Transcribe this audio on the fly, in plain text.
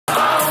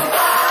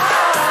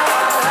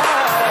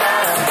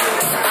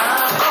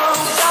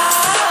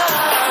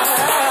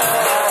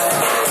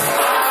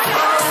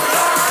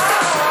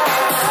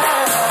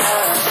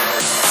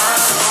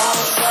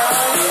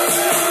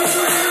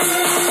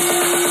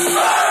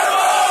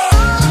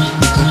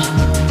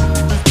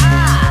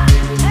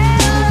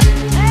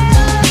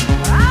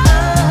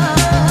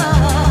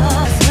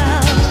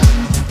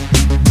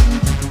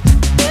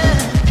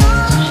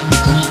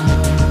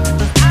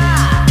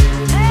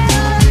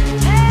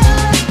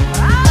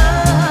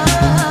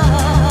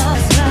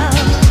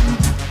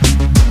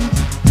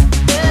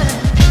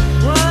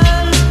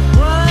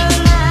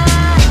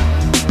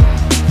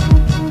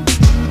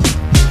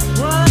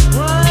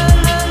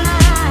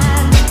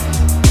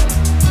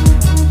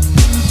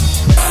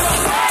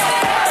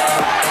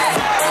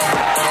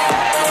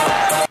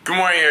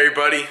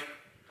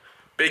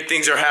Big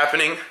things are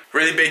happening.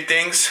 Really big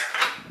things.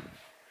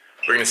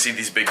 We're gonna see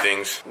these big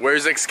things.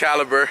 Where's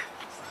Excalibur?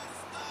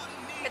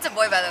 It's a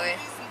boy, by the way.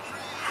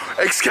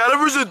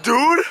 Excalibur's a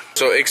dude?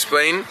 So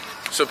explain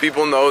so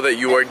people know that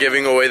you are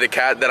giving away the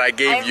cat that I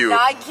gave you.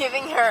 I'm not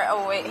giving her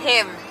away.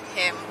 Him.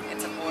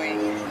 It's a boy.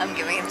 I'm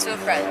giving him to a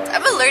friend.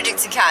 I'm allergic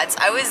to cats.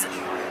 I was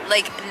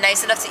like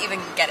nice enough to even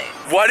get it.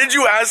 Why did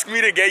you ask me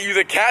to get you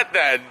the cat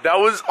then? That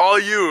was all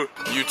you.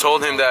 You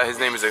told him that his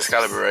name is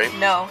Excalibur, right?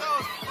 No.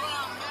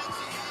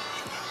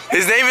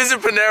 His name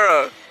isn't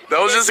Panera.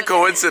 That was just a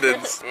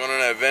coincidence. We went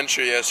on an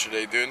adventure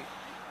yesterday, dude.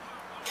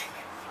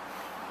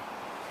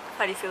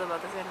 How do you feel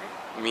about this, Andrew?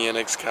 Me and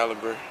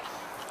Excalibur.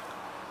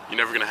 You're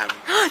never gonna have him.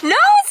 No,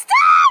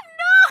 stop!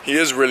 No! He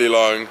is really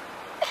long.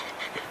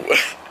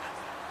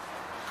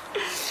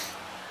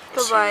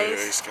 Bye-bye.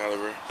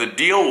 Excalibur. The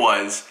deal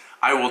was,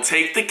 I will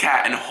take the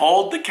cat and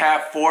hold the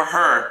cat for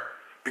her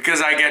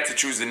because I get to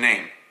choose the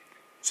name.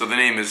 So the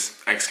name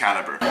is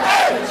Excalibur.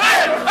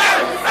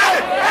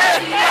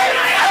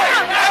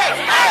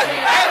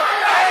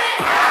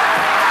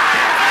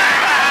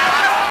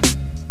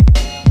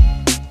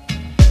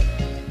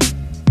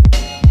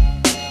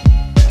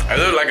 I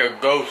look like a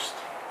ghost.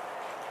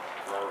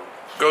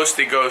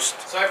 Ghosty ghost.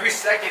 So every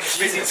second is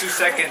 52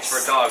 seconds for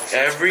dogs.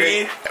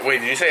 Wait,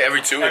 did you say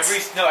every two? Every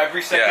second yeah,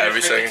 every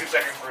is 52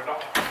 seconds for a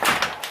dog.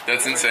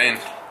 That's insane.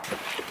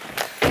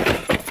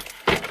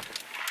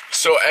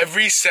 So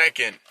every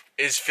second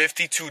is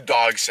 52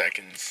 dog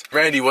seconds.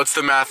 Randy, what's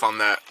the math on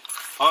that?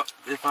 Oh,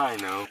 if I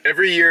know.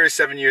 Every year is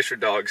 7 years for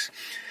dogs.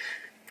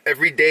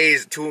 Every day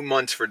is 2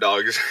 months for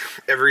dogs.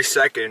 Every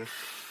second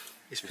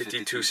is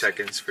 52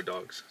 seconds for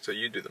dogs. So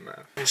you do the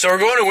math. So we're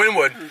going to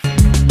Wynwood.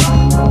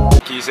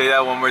 Can you say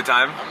that one more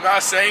time? I'm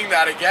not saying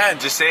that again.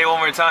 Just say it one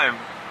more time.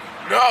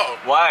 No.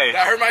 Why?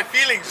 That hurt my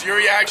feelings. Your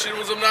reaction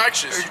was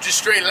obnoxious. You just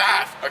straight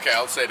laughed. Okay,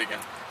 I'll say it again.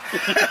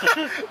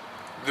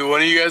 Do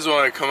one of you guys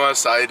want to come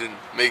outside and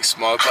make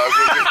small talk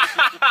with me?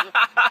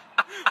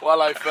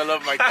 While I fill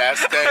up my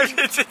gas tank?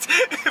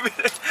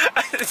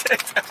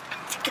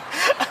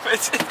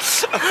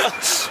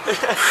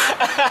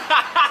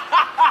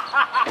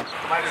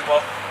 Might as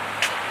well.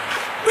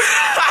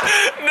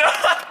 No.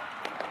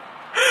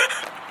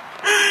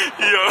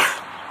 Yo.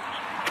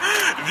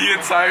 The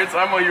entire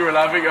time while you were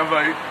laughing, I'm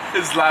like,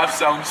 his laugh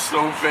sounds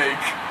so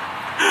fake.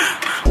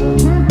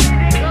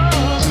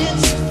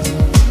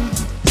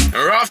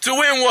 We're off to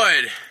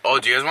Wynwood. Oh,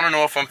 do you guys want to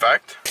know a fun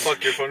fact?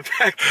 Fuck your fun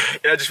fact.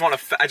 Yeah, I just want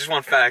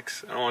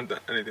facts. I don't want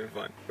anything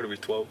fun. What are we,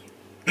 12?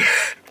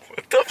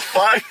 What the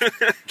fuck?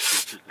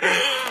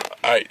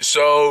 Alright,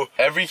 so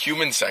every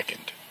human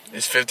second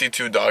is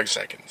 52 dog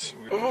seconds.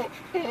 Was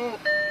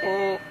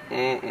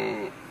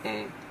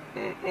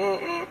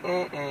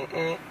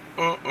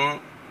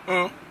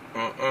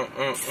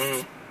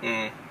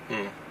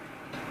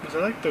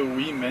that like the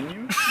Wii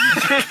menu?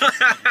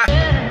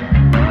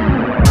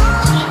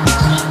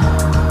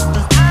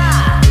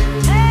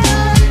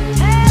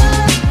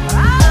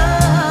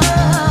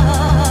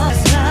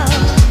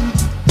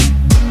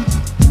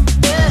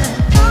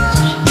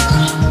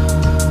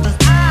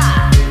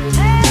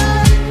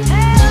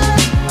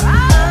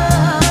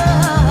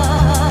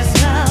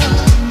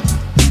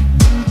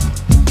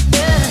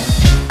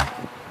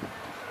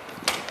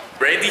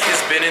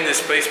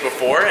 Place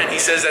before, and he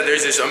says that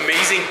there's this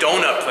amazing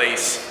donut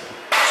place.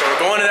 So we're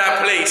going to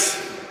that place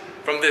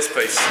from this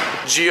place.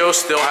 Gio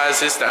still has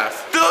his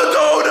staff. The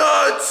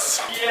donuts!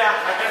 Yeah,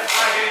 I guess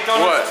I'm getting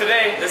donuts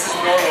today. This is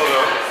normal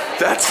though.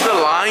 That's the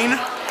line?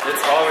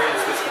 It's always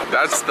this one.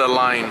 That's the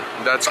line.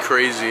 That's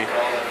crazy.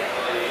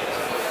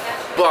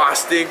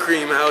 Boston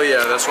cream, hell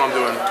yeah, that's what I'm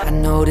doing. I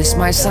know this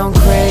might sound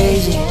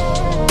crazy.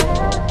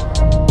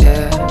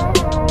 Yeah,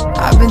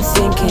 I've been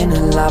thinking a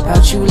lot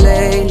about you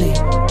lately.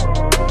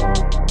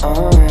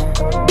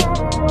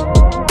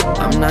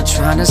 I'm not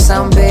trying to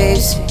sound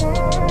basic,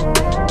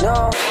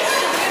 no.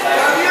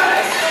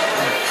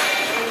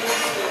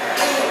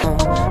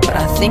 But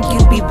I think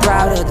you'd be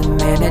proud of the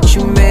man that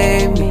you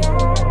made me.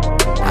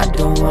 I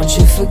don't want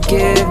your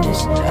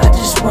forgiveness, I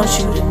just want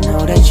you to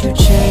know that you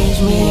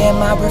changed me and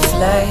my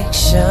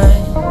reflection.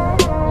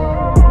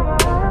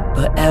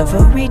 But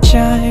every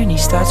journey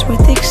starts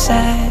with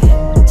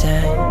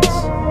acceptance.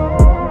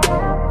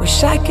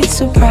 Wish I could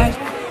surprise.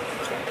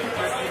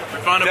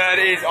 That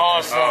is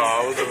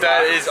awesome.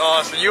 That is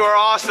awesome. You are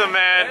awesome,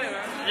 man.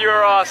 You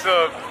are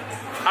awesome.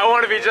 I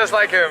want to be just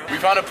like him. We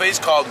found a place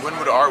called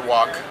Wynwood Art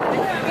Walk.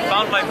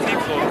 Found my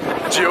people.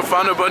 Gio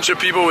found a bunch of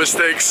people with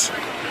sticks.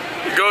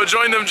 Go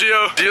join them,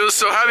 Gio. Gio's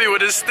so happy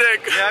with his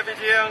stick. You happy,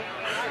 Gio?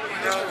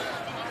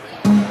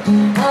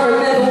 I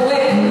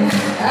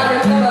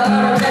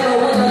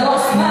remember when I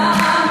lost my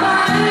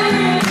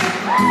mind.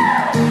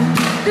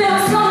 There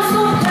was something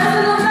so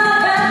pleasant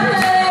about that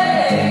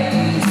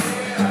place.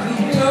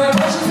 Your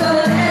emotions are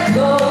let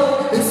go.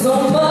 There's so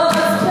much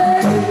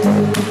pain.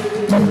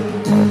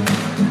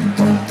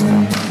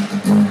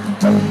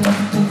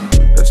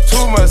 That's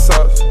too much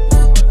sauce.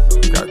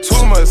 Got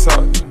too much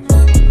sauce.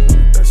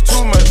 That's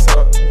too much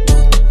sauce.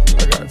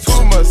 I got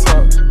too much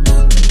sauce.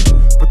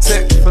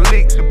 Protect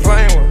Philippe, the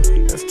plain one.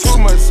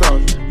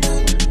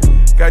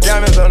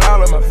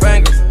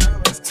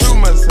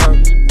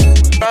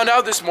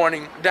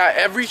 morning that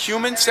every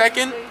human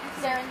second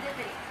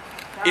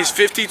is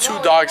 52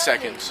 dog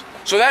seconds.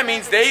 So that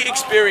means they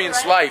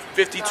experience life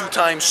 52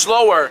 times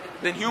slower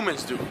than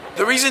humans do.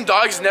 The reason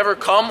dogs never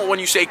come when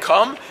you say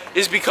come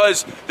is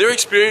because they're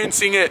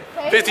experiencing it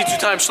 52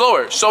 times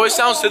slower. So it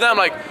sounds to them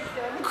like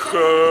come.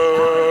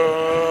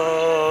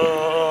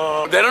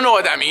 They don't know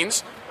what that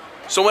means.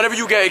 So whenever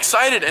you get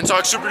excited and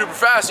talk super duper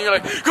fast and you're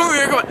like, come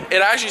here, come on,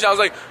 it actually sounds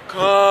like,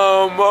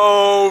 come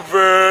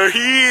over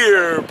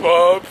here,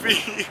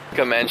 puppy.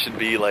 Command should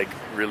be like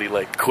really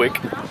like quick,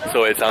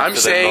 so it sounds. I'm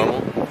saying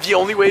the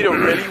only way to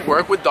really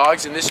work with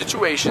dogs in this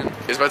situation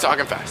is by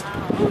talking fast.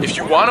 If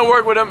you want to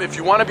work with them, if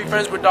you want to be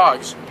friends with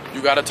dogs,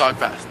 you gotta talk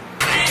fast.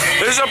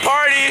 There's a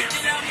party.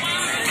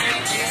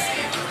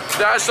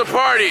 That's the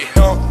party.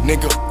 Young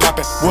nigga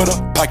poppin' with a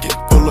pocket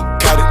full of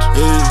cottage.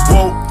 Yeah.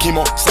 Whoa,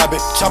 chemo, slap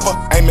it, chopper,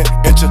 aim it,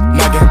 inch it,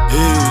 noggin.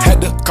 Yeah.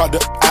 Had to call the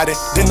addy,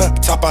 then the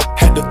top I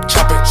had to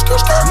chop it.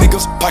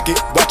 Niggas pocket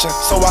watching,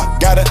 so I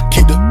gotta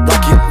keep the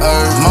rocket.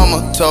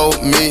 Mama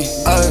told me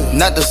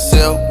not to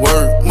sell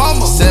word.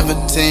 Mama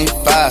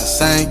 17.5,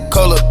 same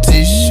color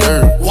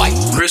t-shirt. White.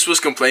 Chris was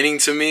complaining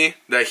to me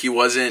that he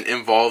wasn't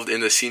involved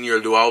in the senior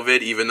luau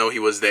vid even though he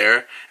was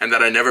there, and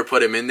that I never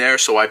put him in there,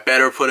 so I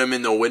better put him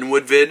in the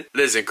WYNWOOD vid.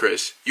 Listen,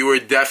 Chris, you were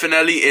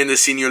definitely in the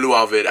senior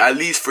luau vid, at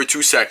least for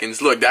 2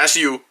 seconds. Look, that's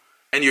you,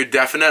 and you're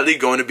definitely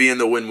going to be in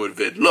the WYNWOOD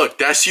vid. Look,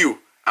 that's you.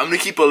 I'm gonna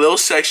keep a little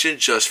section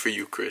just for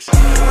you, Chris. When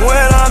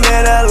I'm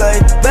in LA,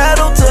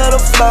 battle to the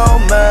flow,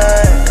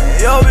 man.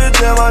 Yo,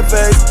 bitch in my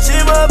face, she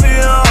must be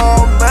a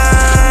home,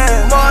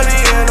 man. Money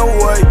in the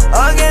way,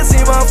 I can't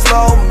see my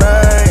flow,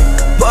 man.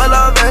 Pull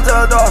up at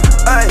the door,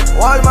 hey,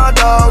 watch my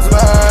dogs,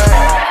 man.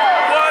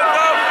 What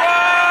the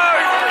fuck?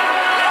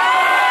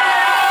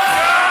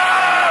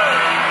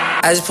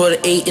 I just put an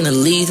 8 in a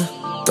liter.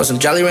 Throw some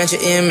Jolly Rancher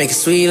in, make it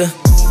sweeter.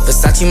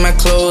 Versace my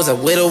clothes, I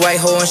with a white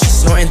hoe and she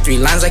snorting 3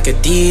 lines like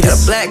Adidas. Got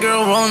a black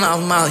girl rolling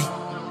off Molly.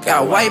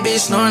 Got a white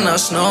bitch snoring up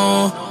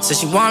snow. Said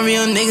she want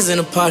real niggas in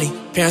the party.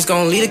 Parents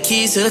gon' leave the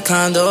keys to the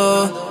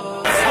condo.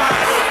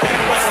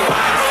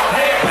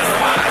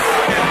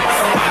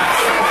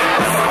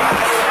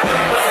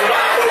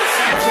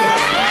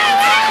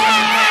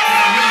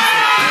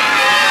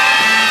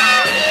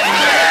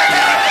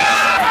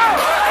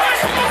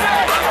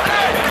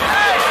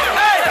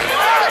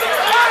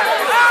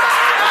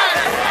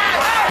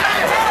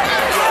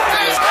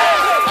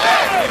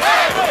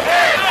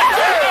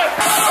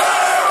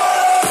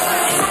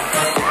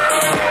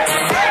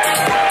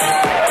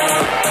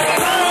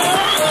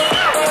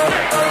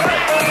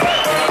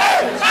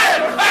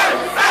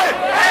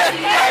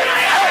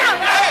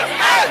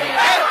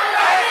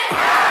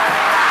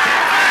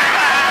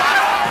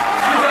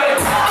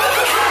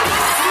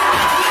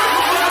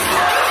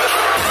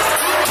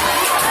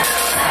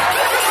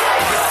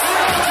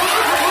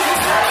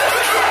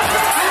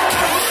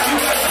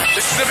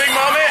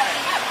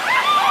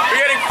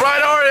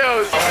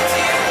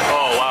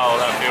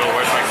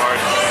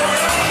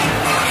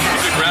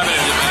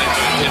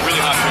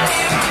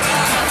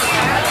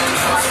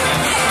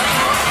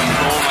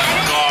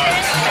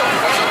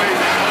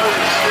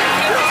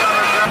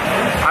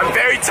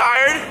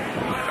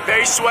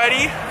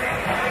 Sweaty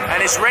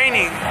and it's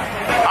raining.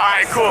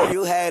 Alright, cool.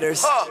 You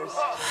haters,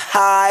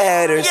 hi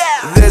haters.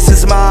 Yeah. This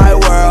is my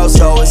world,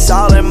 so it's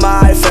all in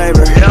my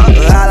favor.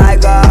 I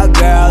like all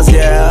girls,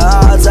 yeah,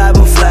 all type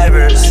of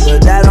flavors.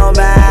 But that don't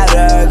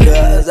matter,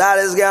 cause I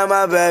just got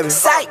my baby.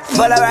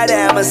 Pull up right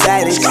there in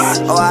Mercedes.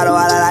 Oh, I don't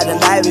wanna like the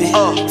Navy.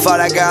 For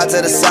that girl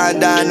to the sun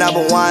done,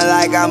 #1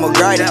 like I'm a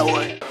great.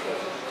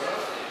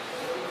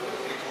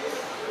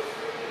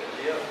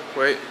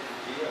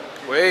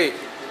 Wait.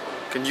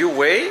 Can you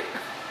wait?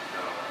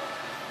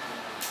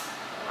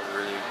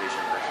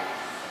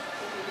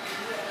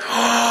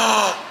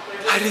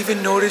 I didn't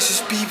even notice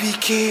it's BB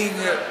King.